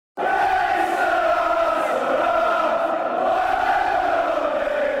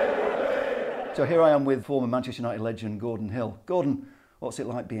So here I am with former Manchester United legend Gordon Hill. Gordon, what's it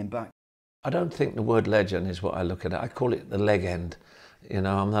like being back? I don't think the word legend is what I look at it. I call it the leg end. You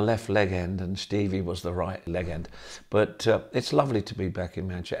know, I'm the left leg end and Stevie was the right leg end. But it's lovely to be back in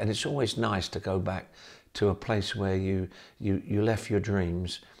Manchester, and it's always nice to go back to a place where you left your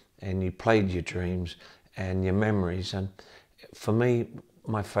dreams and you played your dreams and your memories. And for me,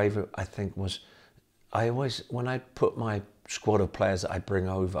 my favourite, I think, was when I put my squad of players that I bring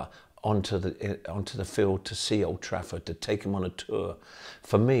over onto the field to see Old Trafford, to take them on a tour.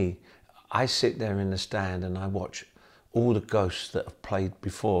 For me, I sit there in the stand and I watch all the ghosts that have played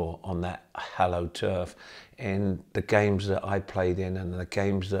before on that hallowed turf, in the games that I played in and the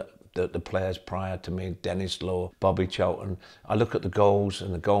games that the players prior to me, Dennis Law, Bobby Charlton. I look at the goals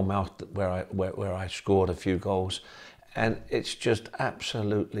and the goal mouth where I scored a few goals, and it's just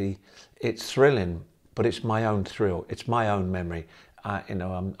absolutely, it's thrilling, but it's my own thrill, it's my own memory. You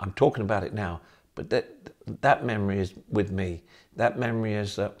know, I'm talking about it now, but that memory is with me. That memory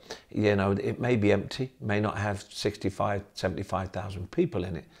is that, you know, it may be empty, may not have 65, 75,000 people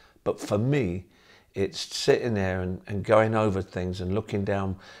in it, but for me, it's sitting there and going over things and looking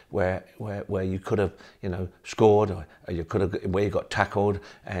down where you could have, you know, scored, or you could have, where you got tackled,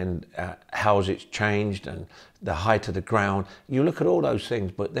 and how it's changed, and the height of the ground. You look at all those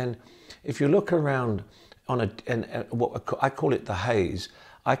things, but then if you look around on what I call it the haze,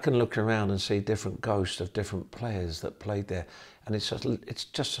 I can look around and see different ghosts of different players that played there, and it's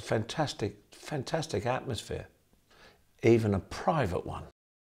just a fantastic atmosphere, even a private one.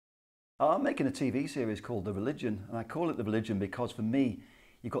 I'm making a TV series called The Religion, and I call it The Religion because for me,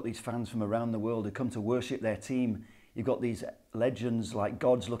 you've got these fans from around the world who come to worship their team. You've got these legends like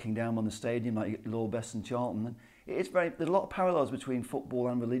gods looking down on the stadium, like Lord Best and Charlton. There's a lot of parallels between football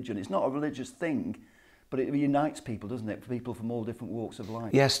and religion. It's not a religious thing, but it unites people, doesn't it? For people from all different walks of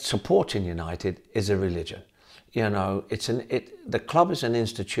life. Yes, supporting United is a religion. You know, the club is an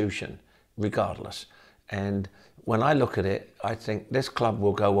institution, regardless. And when I look at it, I think this club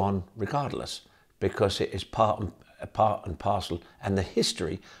will go on regardless, because it is part and parcel, and the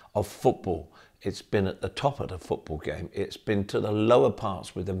history of football. It's been at the top of the football game. It's been to the lower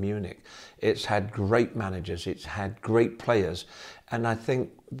parts with the Munich. It's had great managers. It's had great players. And I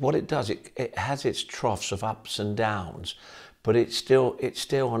think what it does, it has its troughs of ups and downs, but it's still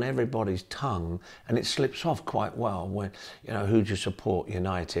on everybody's tongue, and it slips off quite well when, you know, who do you support?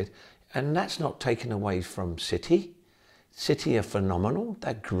 United. And that's not taken away from City. City are phenomenal.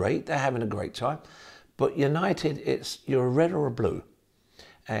 They're great. They're having a great time. But United, you're a red or a blue.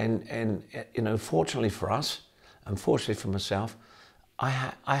 And you know, fortunately for us, unfortunately for myself,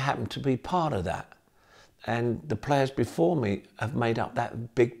 I happen to be part of that. And the players before me have made up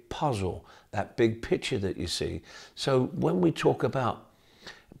that big puzzle, that big picture that you see. So when we talk about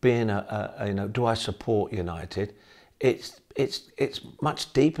being you know, do I support United? It's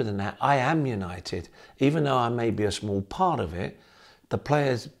much deeper than that. I am United, even though I may be a small part of it. The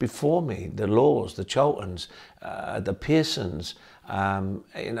players before me, the Laws, the Charltons, the Pearsons,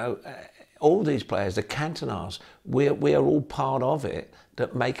 you know, all these players, the Cantonars, we are all part of it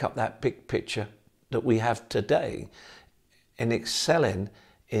that make up that big picture that we have today, in excelling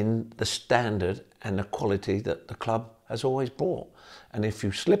in the standard and the quality that the club has always brought. And if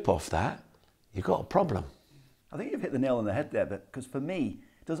you slip off that, you've got a problem. I think you've hit the nail on the head there, because for me,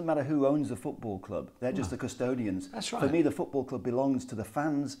 it doesn't matter who owns the football club, they're just the custodians. That's right. For me, the football club belongs to the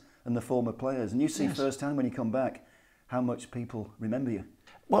fans and the former players. And you see firsthand when you come back how much people remember you.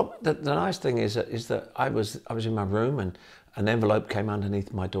 Well, the nice thing is that I was in my room, and an envelope came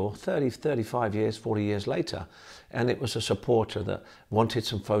underneath my door 35 years, 40 years later, and it was a supporter that wanted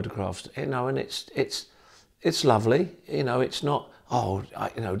some photographs, you know, and it's lovely, you know, it's not, oh,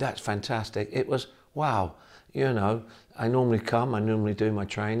 you know, that's fantastic. It was, wow, you know, I normally do my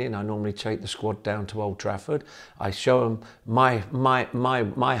training, I normally take the squad down to Old Trafford, I show them my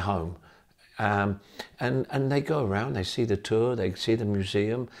home. And they go around, they see the tour, they see the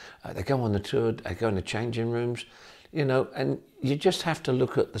museum, they go on the tour, they go in the changing rooms, you know, and you just have to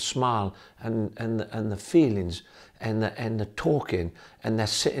look at the smile and the feelings and the talking, and they're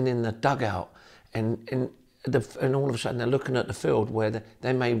sitting in the dugout, and all of a sudden they're looking at the field where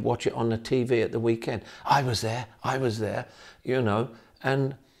they may watch it on the TV at the weekend. I was there, you know,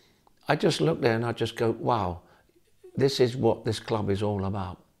 and I just look there and I just go, wow, this is what this club is all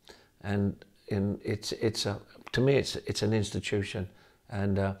about. And to me it's an institution,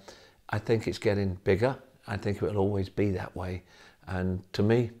 and I think it's getting bigger. I think it will always be that way. And to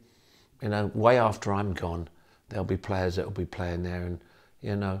me, you know, way after I'm gone, there'll be players that will be playing there, and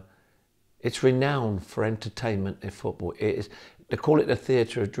you know, it's renowned for entertainment in football. It is, they call it the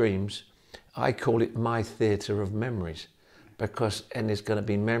theatre of dreams, I call it my theatre of memories, because and there's going to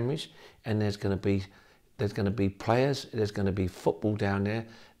be memories, and there's going to be players, there's going to be football down there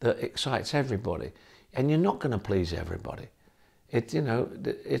that excites everybody, and you're not going to please everybody.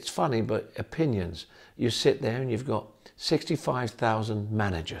 It's funny, but opinions. You sit there and you've got 65,000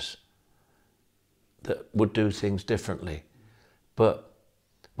 managers that would do things differently, but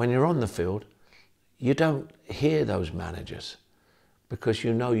when you're on the field, you don't hear those managers, because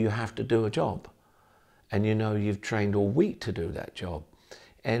you know you have to do a job, and you know you've trained all week to do that job.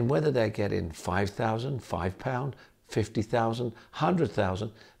 And whether they're getting 5,000, £5, 50,000,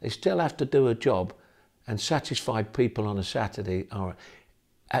 100,000, they still have to do a job and satisfy people on a Saturday or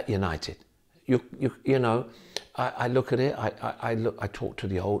at United. I look at it. I talk to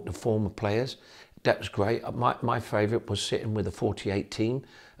the former players. That was great. My favourite was sitting with the 48 team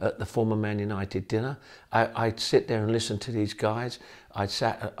at the former Man United dinner. I'd sit there and listen to these guys. I'd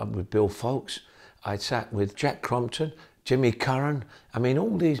sat with Bill Foulkes. I'd sat with Jack Crompton, Jimmy Curran. I mean,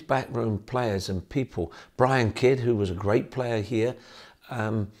 all these backroom players and people. Brian Kidd, who was a great player here.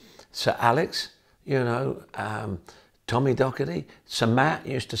 Sir Alex, Tommy Docherty, Sir Matt I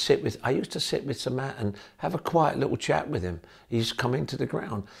used to sit with Sir Matt and have a quiet little chat with him. He's come into the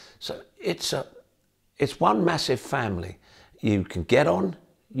ground. So it's one massive family. You can get on,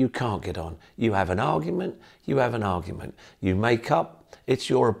 you can't get on. You have an argument, you have an argument. You make up, it's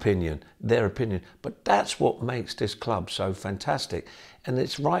your opinion, their opinion. But that's what makes this club so fantastic. And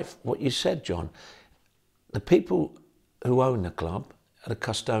it's right what you said, John. The people who own the club are the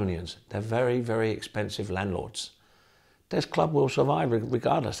custodians. They're very, very expensive landlords. This club will survive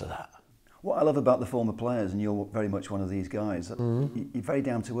regardless of that. What I love about the former players, and you're very much one of these guys, you're very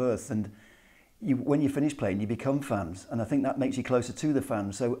down to earth, and when you finish playing, you become fans, and I think that makes you closer to the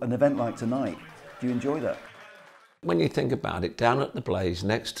fans. So an event like tonight, do you enjoy that? When you think about it, down at the Blaze,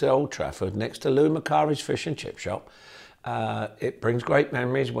 next to Old Trafford, next to Lou Macari's fish and chip shop, it brings great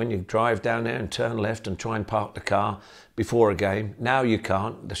memories when you drive down there and turn left and try and park the car before a game. Now you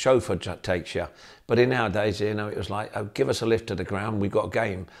can't, the chauffeur takes you. But in our days, it was like, oh, give us a lift to the ground, we've got a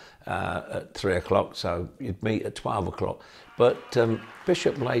game at 3 o'clock, so you'd meet at 12 o'clock. But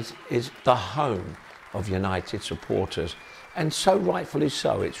Bishop Blaze is the home of United supporters, and so rightfully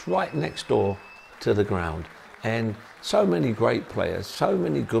so. It's right next door to the ground, and so many great players, so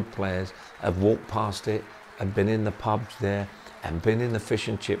many good players have walked past it and been in the pubs there and been in the fish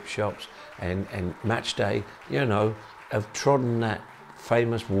and chip shops and match day, have trodden that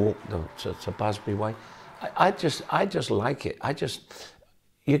famous walk to Busby Way. I just like it.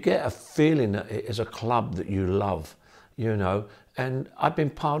 You get a feeling that it is a club that you love, and I've been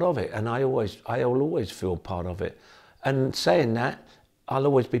part of it, and I'll always feel part of it. And saying that, I'll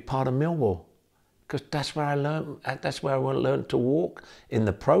always be part of Millwall, because that's where I learned to walk in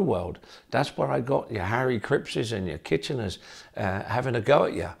the pro world. That's where I got your Harry Crippses and your Kitcheners having a go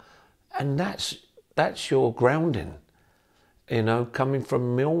at you, and that's your grounding. Coming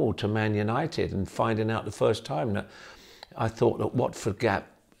from Millwall to Man United and finding out the first time that I thought that Watford Gap,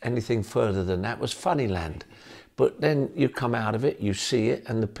 anything further than that was funny land. But then you come out of it, you see it,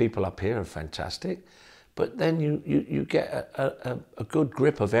 and the people up here are fantastic. But then you get a good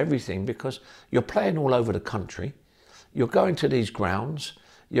grip of everything, because you're playing all over the country. You're going to these grounds.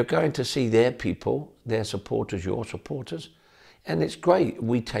 You're going to see their people, their supporters, your supporters. And it's great.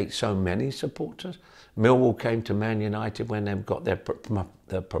 We take so many supporters. Millwall came to Man United when they've got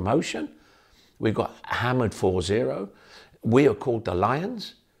their promotion. We got hammered 4-0. We are called the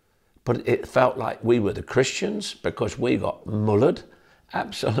Lions, but it felt like we were the Christians, because we got mullered,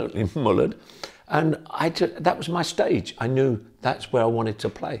 absolutely mullered. And that was my stage. I knew that's where I wanted to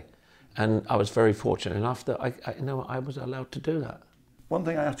play. And I was very fortunate enough that I was allowed to do that. One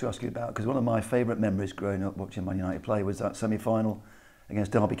thing I have to ask you about, because one of my favourite memories growing up watching Man United play was that semi-final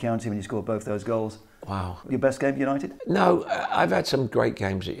against Derby County when you scored both those goals. Wow. Your best game for United? No, I've had some great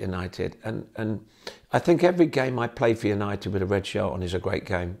games at United, and I think every game I play for United with a red shirt on is a great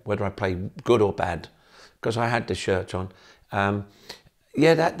game, whether I play good or bad, because I had the shirt on.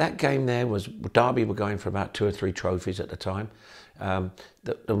 Yeah, that game there was, Derby were going for about 2 or 3 trophies at the time.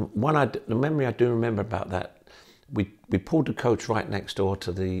 The memory I do remember about that, we pulled the coach right next door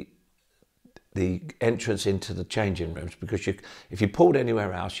to the entrance into the changing rooms, because if you pulled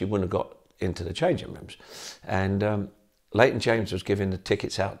anywhere else, you wouldn't have got into the changing rooms. And Leighton James was giving the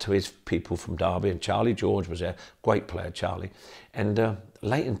tickets out to his people from Derby, and Charlie George was there, great player, Charlie. And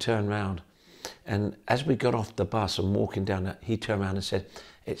Leighton turned round, and as we got off the bus and walking down, he turned around and said,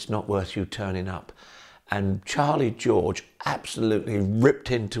 "It's not worth you turning up." And Charlie George absolutely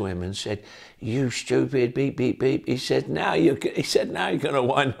ripped into him and said, "You stupid, beep, beep, beep." He said, now you're going to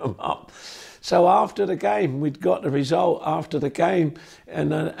wind them up. So after the game, we'd got the result after the game,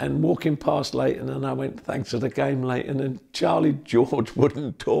 and walking past Leighton, and I went, "Thanks for the game, Leighton." And Charlie George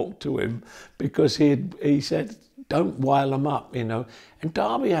wouldn't talk to him because he said, "Don't wile them up, you know." And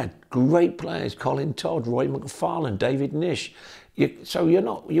Derby had great players: Colin Todd, Roy McFarlane, David Nish. So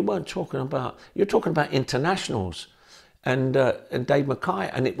you weren't talking about, you're talking about internationals, and Dave Mackay,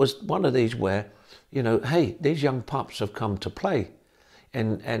 and it was one of these where, you know, hey, these young pups have come to play,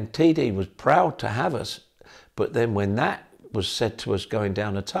 and TD was proud to have us, but then when that was said to us going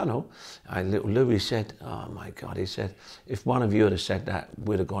down a tunnel, little Louis said, "Oh my God," he said, "if one of you had said that,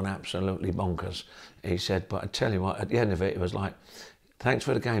 we'd have gone absolutely bonkers." He said, "But I tell you what, at the end of it, it was like, thanks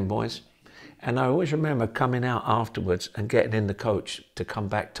for the game, boys." And I always remember coming out afterwards and getting in the coach to come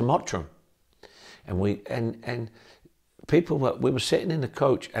back to Mottram. And we were sitting in the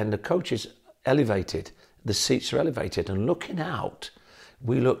coach, and the coach is elevated, the seats are elevated, and looking out,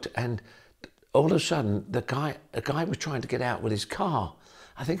 we looked, and all of a sudden a guy was trying to get out with his car.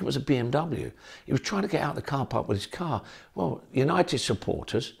 I think it was a BMW. He was trying to get out of the car park with his car. Well, United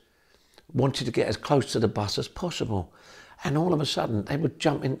supporters wanted to get as close to the bus as possible. And all of a sudden, they were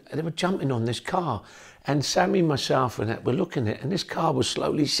jumping on this car. And Sammy, myself, and that were looking at it, and this car was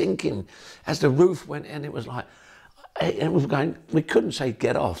slowly sinking as the roof went in. It was like, it was going, we couldn't say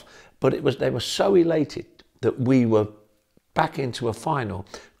get off, but they were so elated that we were back into a final,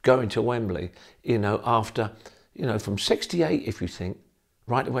 going to Wembley, you know, after, you know, from 68, if you think,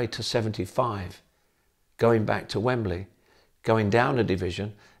 right away to 75, going back to Wembley, going down a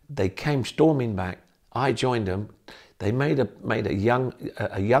division. They came storming back. I joined them. They made a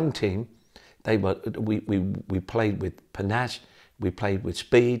young team. We played with panache. We played with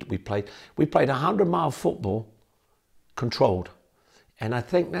speed. We played 100-mile football, controlled, and I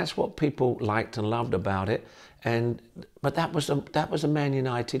think that's what people liked and loved about it. But that was a Man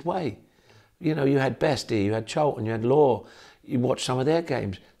United way. You know, you had Bestie, you had Charlton, you had Law. You watched some of their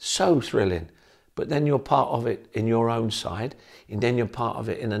games, so thrilling. But then you're part of it in your own side, and then you're part of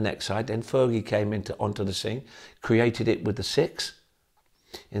it in the next side. Then Fergie came onto the scene, created it with the Six,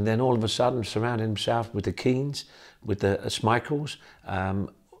 and then all of a sudden surrounded himself with the Keanes, with the Schmeichels,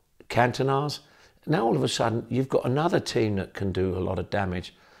 Cantonars. Now all of a sudden you've got another team that can do a lot of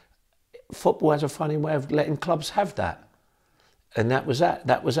damage. Football has a funny way of letting clubs have that. And that was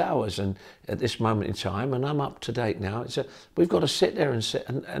ours. And at this moment in time, and I'm up to date now, we've got to sit there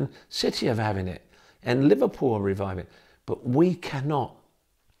and City are having it, and Liverpool are reviving it. But we cannot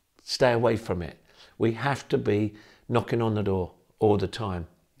stay away from it. We have to be knocking on the door all the time.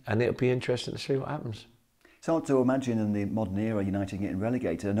 And it'll be interesting to see what happens. It's hard to imagine in the modern era United getting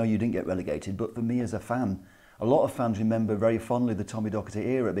relegated. I know you didn't get relegated, but for me as a fan, a lot of fans remember very fondly the Tommy Docherty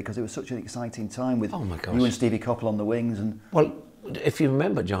era because it was such an exciting time with you and Stevie Coppell on the wings. And well, if you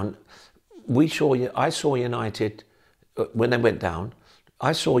remember, John, I saw United when they went down.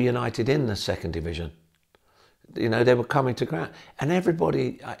 I saw United in the second division. You know, they were coming to ground, and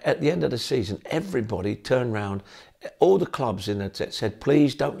everybody at the end of the season, everybody turned round. All the clubs in it said,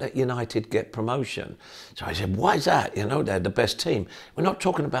 "Please don't let United get promotion." So I said, "Why is that? You know, they're the best team." We're not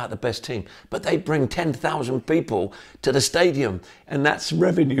talking about the best team, but they bring 10,000 people to the stadium, and that's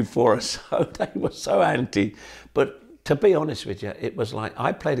revenue for us. So they were so anti. But to be honest with you, it was like,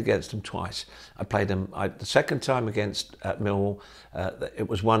 I played against them twice. I played them the second time against Millwall. It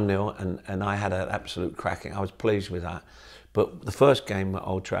was 1-0, and I had an absolute cracking. I was pleased with that. But the first game at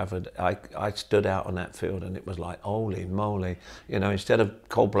Old Trafford, I stood out on that field, and it was like, holy moly. You know, instead of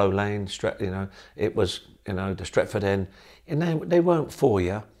Coldblow Lane, you know, it was, you know, the Stretford end. And they weren't for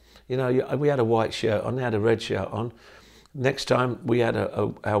you. You know, we had a white shirt on, they had a red shirt on. Next time we had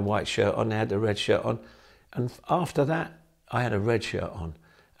a white shirt on, they had the red shirt on. And after that, I had a red shirt on.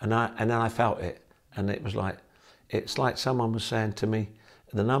 And then I felt it. And it was like, it's like someone was saying to me,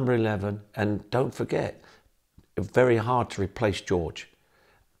 the number 11, and don't forget, very hard to replace George.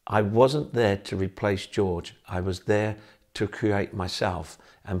 I wasn't there to replace George. I was there to create myself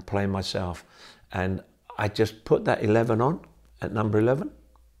and play myself. And I just put that 11 on at number 11,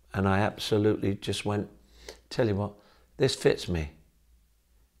 and I absolutely just went, tell you what, this fits me.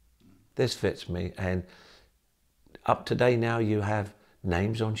 This fits me. And up today now you have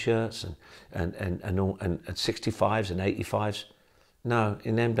names on shirts and 65s and 85s. No,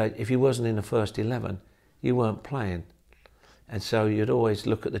 in them days, if you wasn't in the first 11, you weren't playing. And so you'd always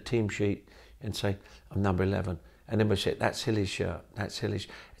look at the team sheet and say, I'm number 11. And then we'd say, that's Hilly's shirt, that's Hilly's.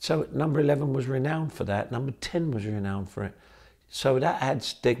 So number 11 was renowned for that. Number 10 was renowned for it. So that had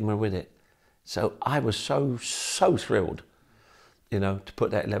stigma with it. So I was so thrilled, you know, to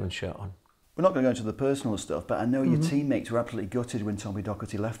put that 11 shirt on. We're not going to go into the personal stuff, but I know your teammates were absolutely gutted when Tommy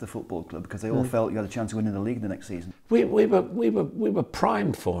Docherty left the football club because they all felt you had a chance of winning the league the next season. We were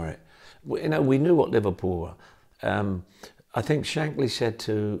primed for it. You know, we knew what Liverpool were. I think Shanks has said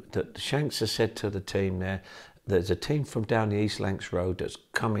to the team there's a team from down the East Lancs Road that's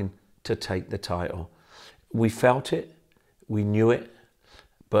coming to take the title. We felt it, we knew it,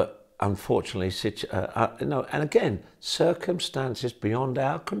 but unfortunately, and again, circumstances beyond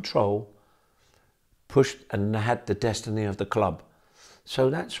our control pushed and had the destiny of the club. So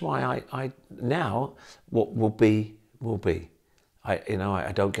that's why I now what will be will be.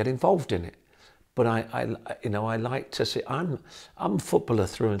 I don't get involved in it, but I like to see. I'm a footballer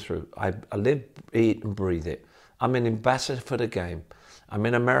through and through. I live, eat, and breathe it. I'm an ambassador for the game. I'm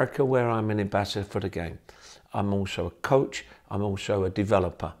in America where I'm an ambassador for the game. I'm also a coach. I'm also a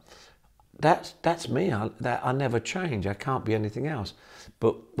developer. That's me. I never change. I can't be anything else.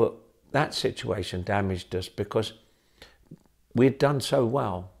 But that situation damaged us because we'd done so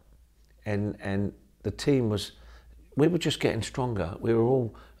well, and the team we were just getting stronger. We were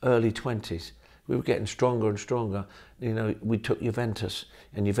all early 20s. We were getting stronger and stronger. You know, we took Juventus,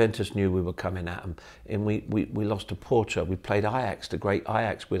 and Juventus knew we were coming at them. And we lost to Porto. We played Ajax, the great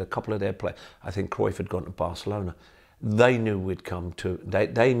Ajax, with a couple of their players. I think Cruyff had gone to Barcelona. They knew we'd come to.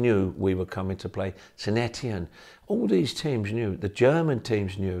 They knew we were coming to play Scintillating. All these teams knew. The German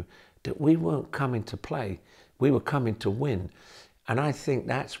teams knew that we weren't coming to play. We were coming to win. And I think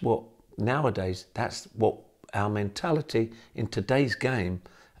that's what nowadays. That's what our mentality in today's game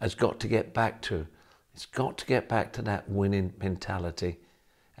has got to get back to. It's got to get back to that winning mentality.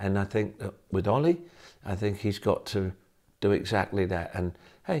 And I think that with Ollie, I think he's got to do exactly that. And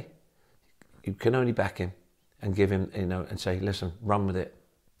hey, you can only back him and give him, you know, and say, listen, run with it.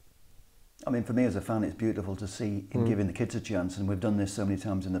 I mean, for me as a fan, it's beautiful to see him giving the kids a chance, and we've done this so many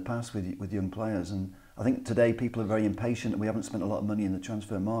times in the past with young players. And I think today people are very impatient, and we haven't spent a lot of money in the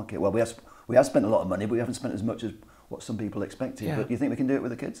transfer market. Well, we have spent a lot of money, but we haven't spent as much as what some people expected. Yeah. But do you think we can do it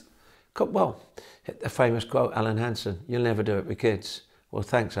with the kids? Well, the famous quote, Alan Hansen, you'll never do it with kids. Well,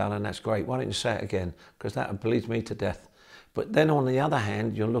 thanks, Alan, that's great. Why don't you say it again? Because that bleeds me to death. But then on the other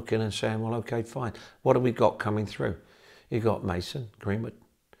hand, you're looking and saying, well, okay, fine. What have we got coming through? You've got Mason, Greenwood.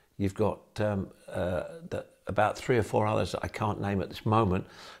 You've got about 3 or 4 others that I can't name at this moment,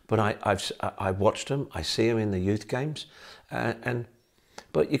 but I've watched them. I see them in the youth games,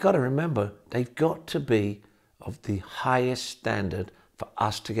 but you've got to remember they've got to be of the highest standard for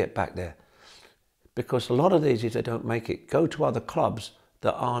us to get back there, because a lot of these, if they don't make it, go to other clubs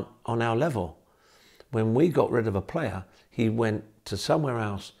that aren't on our level. When we got rid of a player, he went to somewhere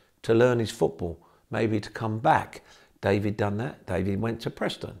else to learn his football, maybe to come back. David done that. David went to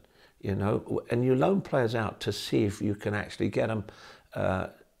Preston, you know, and you loan players out to see if you can actually get them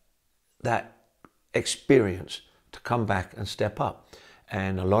that experience to come back and step up.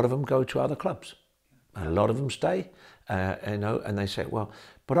 And a lot of them go to other clubs, and a lot of them stay, you know, and they say, well,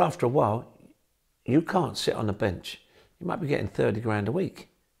 but after a while, you can't sit on the bench. You might be getting 30 grand a week,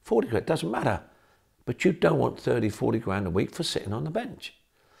 40 grand, doesn't matter. But you don't want 30, 40 grand a week for sitting on the bench.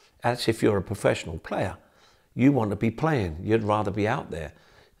 That's if you're a professional player. You want to be playing. You'd rather be out there.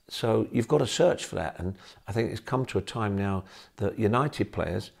 So you've got to search for that. And I think it's come to a time now that United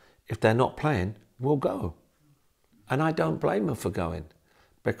players, if they're not playing, will go. And I don't blame them for going,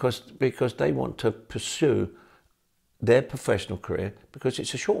 because they want to pursue their professional career, because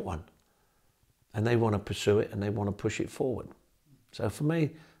it's a short one. And they want to pursue it, and they want to push it forward. So for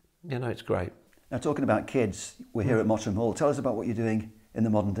me, you know, it's great. Now, talking about kids, we're here at Mottram Hall. Tell us about what you're doing in the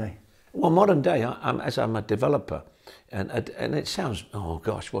modern day. Well, modern day, I'm a developer, and it sounds, oh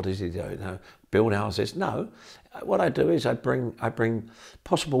gosh, what does he do? You know, build houses? No, what I do is I bring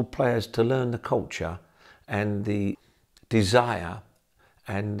possible players to learn the culture and the desire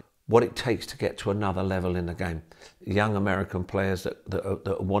and what it takes to get to another level in the game. Young American players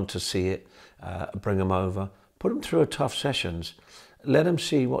that want to see it, bring them over, put them through tough sessions. Let them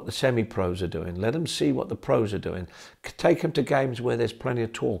see what the semi-pros are doing. Let them see what the pros are doing. Take them to games where there's plenty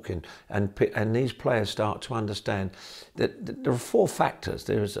of talking, and these players start to understand that there are 4 factors.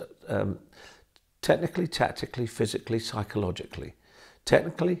 There's technically, tactically, physically, psychologically.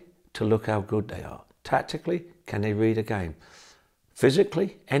 Technically, to look how good they are. Tactically, can they read a game?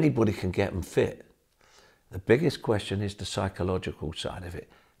 Physically, anybody can get them fit. The biggest question is the psychological side of it.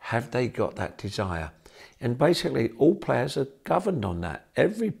 Have they got that desire? And basically, all players are governed on that,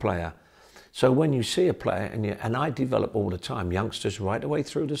 every player. So when you see a player, and I develop all the time, youngsters right the way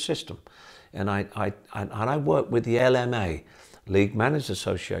through the system, and I work with the LMA, League Managers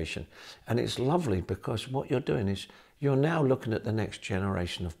Association. And it's lovely because what you're doing is you're now looking at the next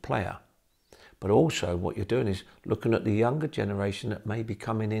generation of player. But also what you're doing is looking at the younger generation that may be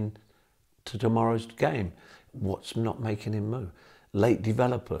coming in to tomorrow's game. What's not making him move? Late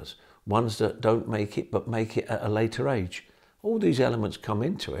developers, ones that don't make it but make it at a later age. All these elements come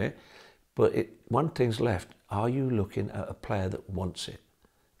into it, but one thing's left. Are you looking at a player that wants it?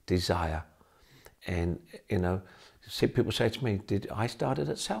 Desire. And, you know, see, people say to me, I started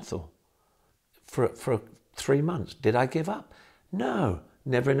at Southall for 3 months. Did I give up? No,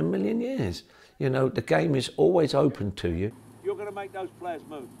 never in a million years. You know, the game is always open to you. You're going to make those players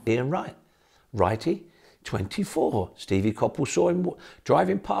move. Ian Wright, righty, 24. Stevie Coppell saw him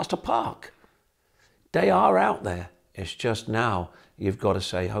driving past a park. They are out there. It's just now you've got to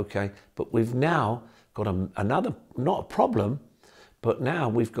say, okay, but we've now got another, not a problem, but now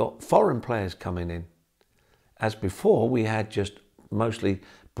we've got foreign players coming in. As before, we had just mostly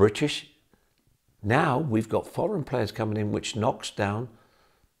British. Now we've got foreign players coming in, which knocks down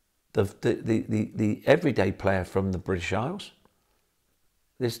the everyday player from the British Isles.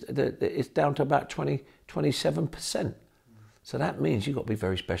 It's down to about 27%. So that means you've got to be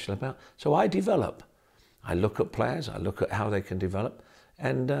very special about. So I develop. I look at players, I look at how they can develop,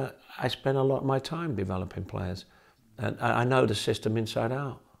 and I spend a lot of my time developing players. And I know the system inside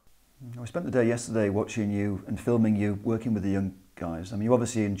out. I spent the day yesterday watching you and filming you working with the young guys. I mean, you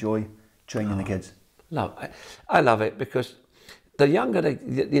obviously enjoy training the kids. I love it because the younger,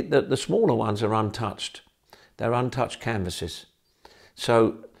 the smaller ones are untouched. They're untouched canvases.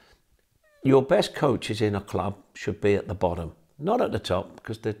 So your best coaches in a club should be at the bottom, not at the top,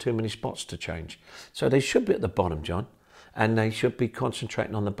 because there are too many spots to change. So they should be at the bottom, John, and they should be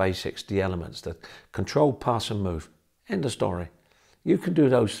concentrating on the basics, the elements, the control, pass and move. End of story. You can do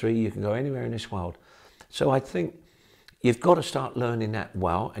those three, you can go anywhere in this world. So I think you've got to start learning that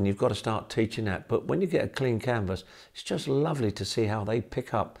well, and you've got to start teaching that. But when you get a clean canvas, it's just lovely to see how they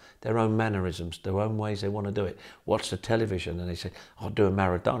pick up their own mannerisms, their own ways they want to do it. Watch the television and they say, I'll do a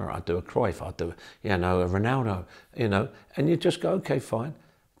Maradona, I'll do a Cruyff, I'll do, you know, a Ronaldo, you know, and you just go, okay, fine.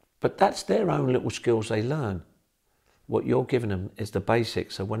 But that's their own little skills they learn. What you're giving them is the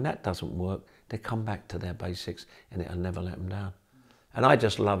basics. So when that doesn't work, they come back to their basics and it'll never let them down. And I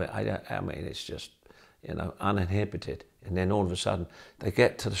just love it. I mean, it's just, you know, uninhibited. And then all of a sudden they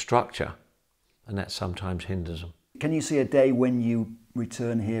get to the structure and that sometimes hinders them. Can you see a day when you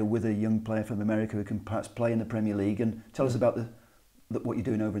return here with a young player from America who can perhaps play in the Premier League? And tell us about what you're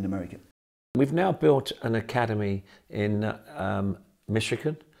doing over in America. We've now built an academy in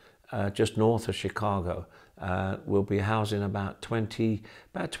Michigan, just north of Chicago. We'll be housing about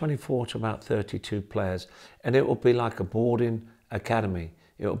 24 to about 32 players. And it will be like a boarding academy.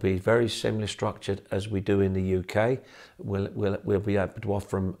 It'll be very similar structured as we do in the UK. We'll be able to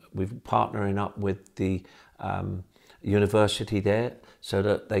offer them, we're partnering up with the university there so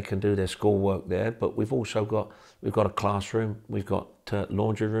that they can do their schoolwork there. But we've also got, a classroom, we've got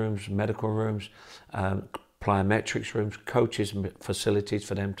laundry rooms, medical rooms, plyometrics rooms, coaches facilities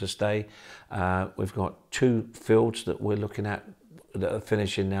for them to stay. We've got 2 fields that we're looking at that are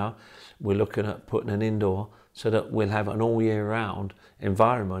finishing now. We're looking at putting an indoor so that we'll have an all year round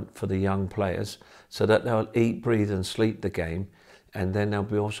environment for the young players so that they'll eat, breathe and sleep the game, and then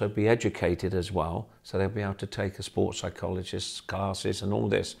they'll also be educated as well, so they'll be able to take a sports psychologist's classes and all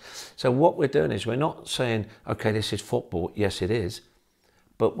this. So what we're doing is we're not saying, okay, this is football. Yes, it is.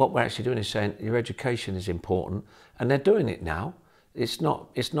 But what we're actually doing is saying your education is important, and they're doing it now. It's not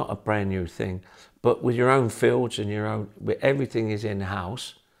a brand new thing, but with your own fields and your own, everything is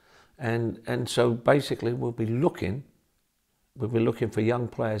in-house. And so basically we'll be looking for young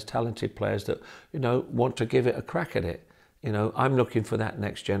players, talented players that, you know, want to give it a crack at it. You know, I'm looking for that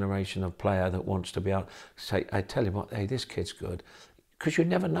next generation of player that wants to be able to say, I tell you what, hey, this kid's good. Because you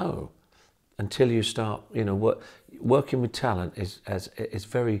never know until you start, you know, working with talent is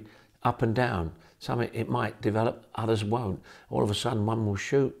very up and down. Some it might develop, others won't. All of a sudden one will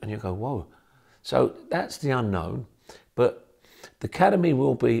shoot and you go, whoa. So that's the unknown. But the academy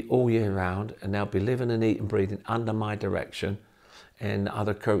will be all year round, and they'll be living and eating, breathing under my direction and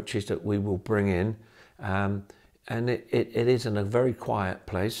other coaches that we will bring in. And it is in a very quiet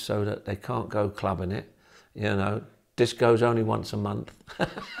place so that they can't go clubbing it. You know, this goes only once a month.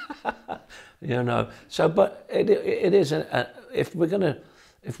 You know, so but it is if we're gonna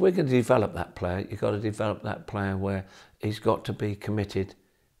develop that player, you've got to develop that player where he's got to be committed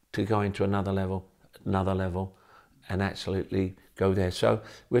to going to another level, and absolutely go there. So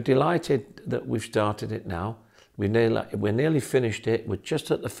we're delighted that we've started it now. We're nearly finished it. We're just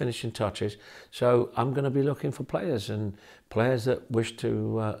at the finishing touches. So I'm going to be looking for players that wish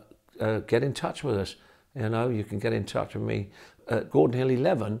to get in touch with us. You know, you can get in touch with me at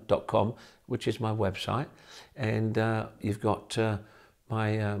gordonhill11.com, which is my website, and you've got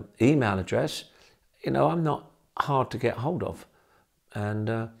my email address. You know, I'm not hard to get hold of, and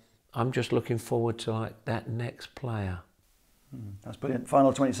I'm just looking forward to like that next player. That's brilliant.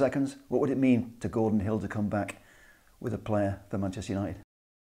 Final 20 seconds. What would it mean to Gordon Hill to come back with a player for Manchester United?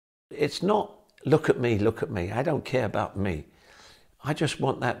 It's not look at me, look at me. I don't care about me. I just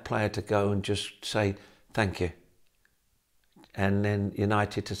want that player to go and just say thank you, and then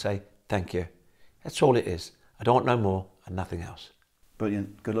United to say thank you. That's all it is. I don't want no more and nothing else.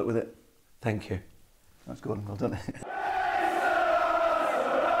 Brilliant. Good luck with it. Thank you. That's Gordon. Well done.